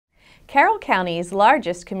Carroll County's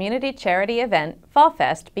largest community charity event,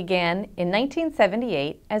 Fallfest, began in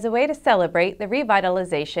 1978 as a way to celebrate the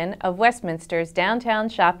revitalization of Westminster's downtown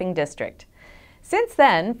shopping district. Since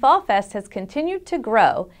then, Fallfest has continued to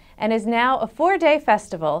grow and is now a 4-day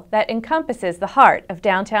festival that encompasses the heart of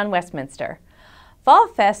downtown Westminster.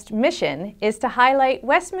 Fallfest's mission is to highlight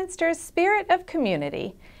Westminster's spirit of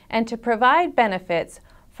community and to provide benefits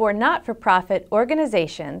for not-for-profit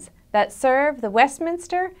organizations that serve the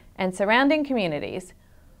Westminster and surrounding communities.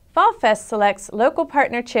 Fallfest selects local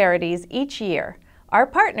partner charities each year. Our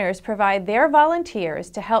partners provide their volunteers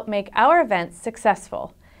to help make our events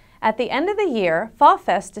successful. At the end of the year,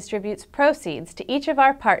 Fallfest distributes proceeds to each of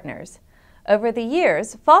our partners. Over the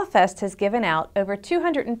years, Fallfest has given out over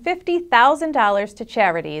 $250,000 to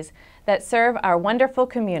charities that serve our wonderful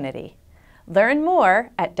community. Learn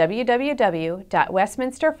more at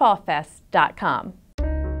www.westminsterfallfest.com.